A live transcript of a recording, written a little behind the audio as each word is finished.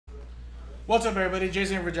What's up, everybody?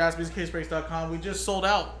 Jason here for JaspysCaseBreaks.com. We just sold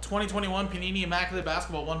out 2021 Panini Immaculate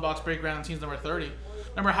Basketball one box break random teams number 30.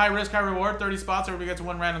 Number high risk, high reward, 30 spots. Everybody gets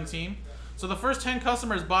one random team. So the first 10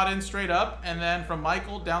 customers bought in straight up, and then from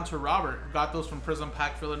Michael down to Robert, got those from Prism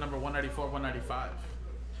Pack Filler number 194, 195.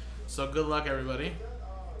 So good luck, everybody.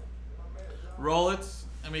 Roll it,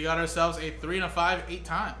 and we got ourselves a 3 and a 5, 8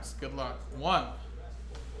 times. Good luck. 1,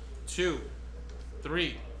 2,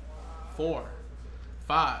 3, 4,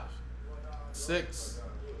 5, 6,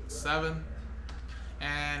 7,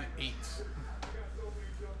 and 8.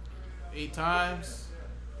 8 times.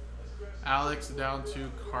 Alex down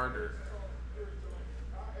to Carter.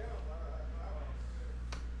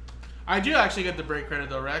 I do actually get the break credit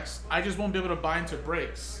though, Rex. I just won't be able to buy into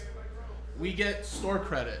breaks. We get store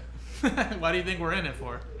credit. Why do you think we're in it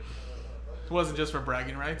for? It wasn't just for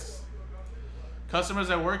bragging rights. Customers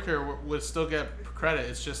that work here would still get credit.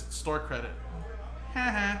 It's just store credit.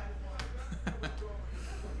 Haha.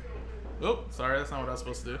 Oh, sorry, that's not what I was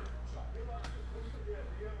supposed to do.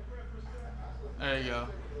 There you go.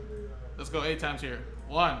 Let's go 8 times here.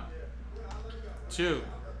 1, 2,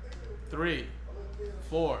 3,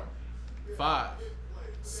 4, 5,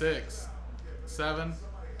 6, 7,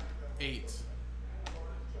 8.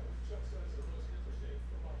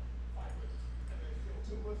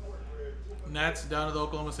 Nets down to the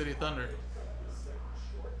Oklahoma City Thunder.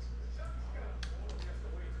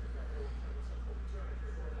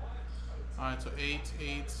 Alright, so 8,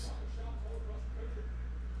 8.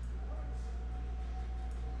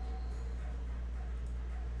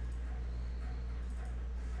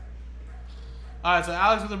 Alright, so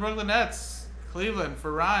Alex with the Brooklyn Nets. Cleveland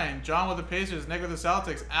for Ryan. John with the Pacers. Nick with the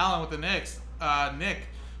Celtics. Alan with the Knicks. Nick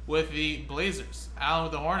with the Blazers. Alan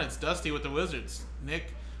with the Hornets. Dusty with the Wizards.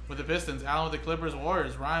 Nick with the Pistons. Alan with the Clippers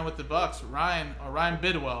Warriors. Ryan with the Bucks. Ryan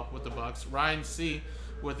Bidwell with the Bucks. Ryan C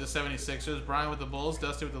with the 76ers. Brian with the Bulls.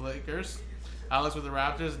 Dusty with the Lakers. Alex with the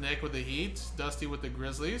Raptors. Nick with the Heat. Dusty with the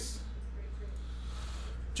Grizzlies.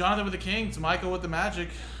 Jonathan with the Kings. Michael with the Magic.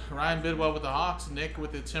 Ryan Bidwell with the Hawks. Nick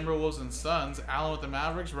with the Timberwolves and Suns. Alan with the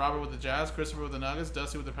Mavericks. Robert with the Jazz. Christopher with the Nuggets.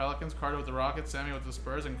 Dusty with the Pelicans. Carter with the Rockets. Sammy with the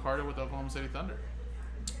Spurs. And Carter with the Oklahoma City Thunder.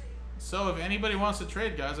 So if anybody wants to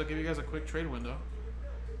trade, guys, I'll give you guys a quick trade window.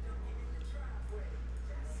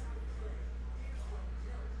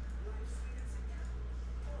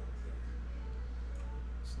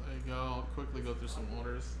 I'll quickly go through some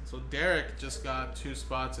orders. So Derek just got 2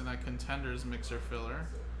 spots in that Contenders mixer filler.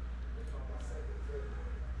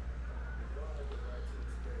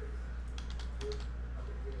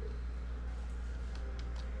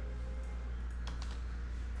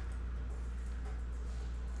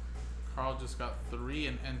 Carl just got 3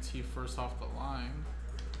 in NT first off the line.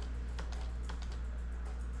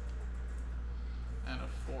 And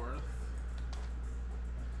a 4th.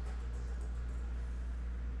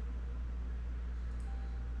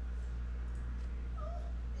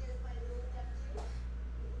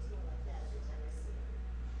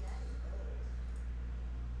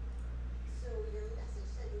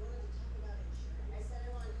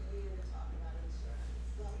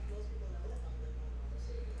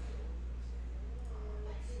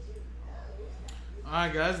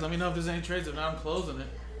 Alright guys, let me know if there's any trades. If not, I'm closing it.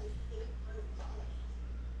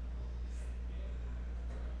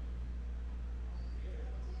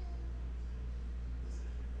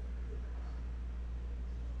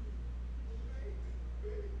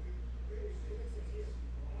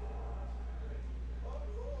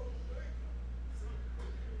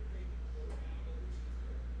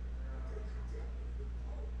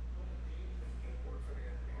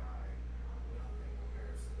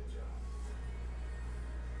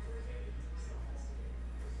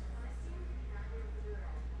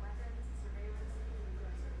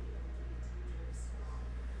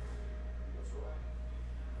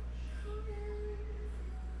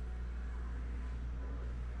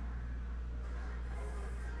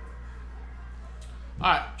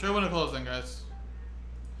 Alright, trade window close then, guys.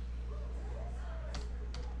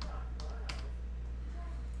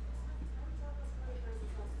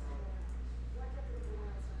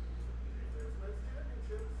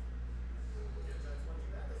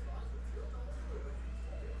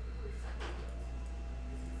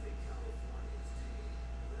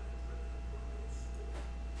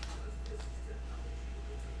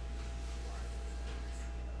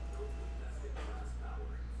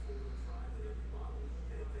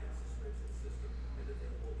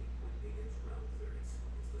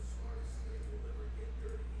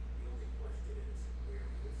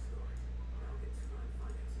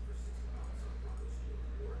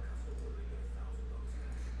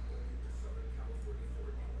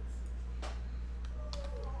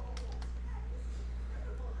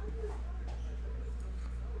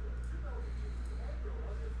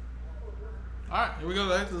 All right, here we go,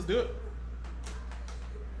 guys. Let's do it.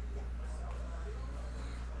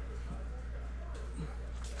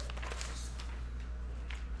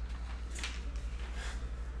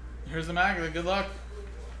 Here's the Immaculate. Good luck.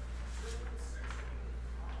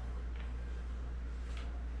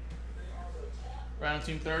 Random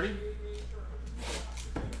team 30.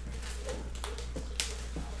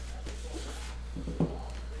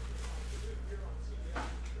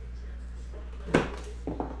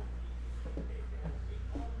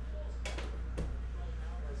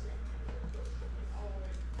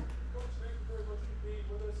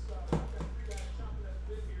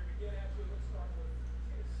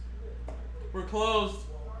 We're closed.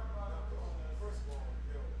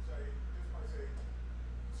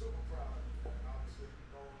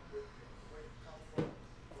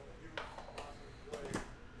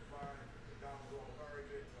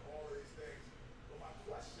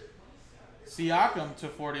 Siakam to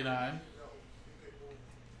 49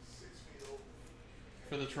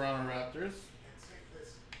 for the Toronto Raptors.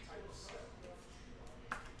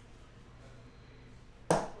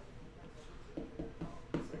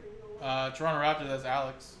 Toronto Raptors, that's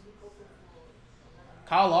Alex.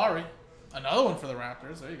 Kyle Lowry, another one for the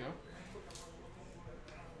Raptors. There you go.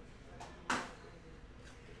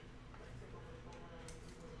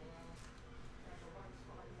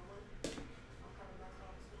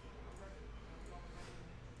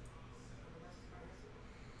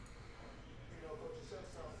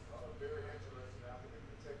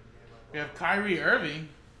 We have Kyrie Irving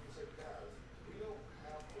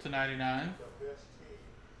to 99.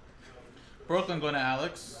 Brooklyn going to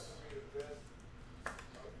Alex.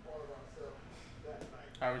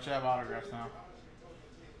 Alright, we should have autographs now.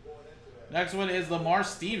 Next one is Lamar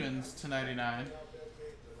Stevens to 99.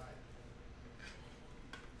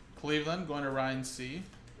 Cleveland going to Ryan C.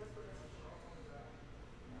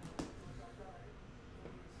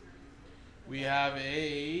 We have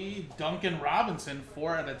a Duncan Robinson,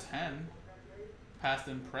 4 out of 10. Past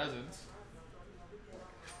and present.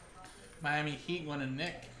 Miami Heat going to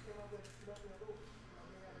Nick.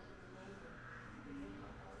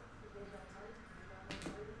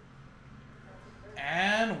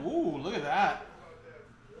 And, ooh, look at that.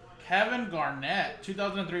 Kevin Garnett,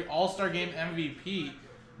 2003 All-Star Game MVP,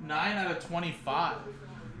 9 out of 25.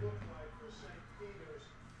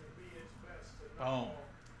 Boom.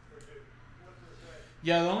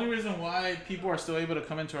 Yeah, the only reason why people are still able to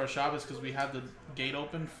come into our shop is because we had the gate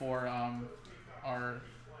open for our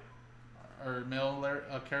mail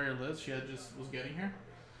carrier Liz. She had just was getting here,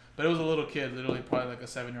 but it was a little kid, literally probably like a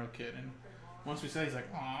 7-year-old kid. And once we said, he's like,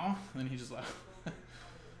 "Aw," and then he just left.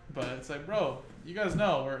 But it's like, bro, you guys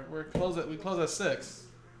know we close at 6.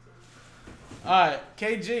 All right,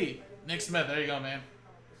 KG, Nick Smith. There you go, man.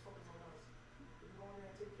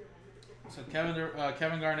 So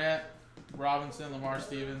Kevin Garnett, Robinson, Lamar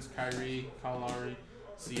Stevens, Kyrie, Kyle Lowry,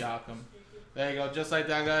 Siakam. There you go, just like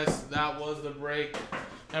that, guys. That was the break.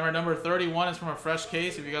 Remember, number 31 is from a fresh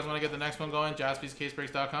case. If you guys want to get the next one going,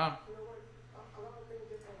 jaspyscasebreaks.com.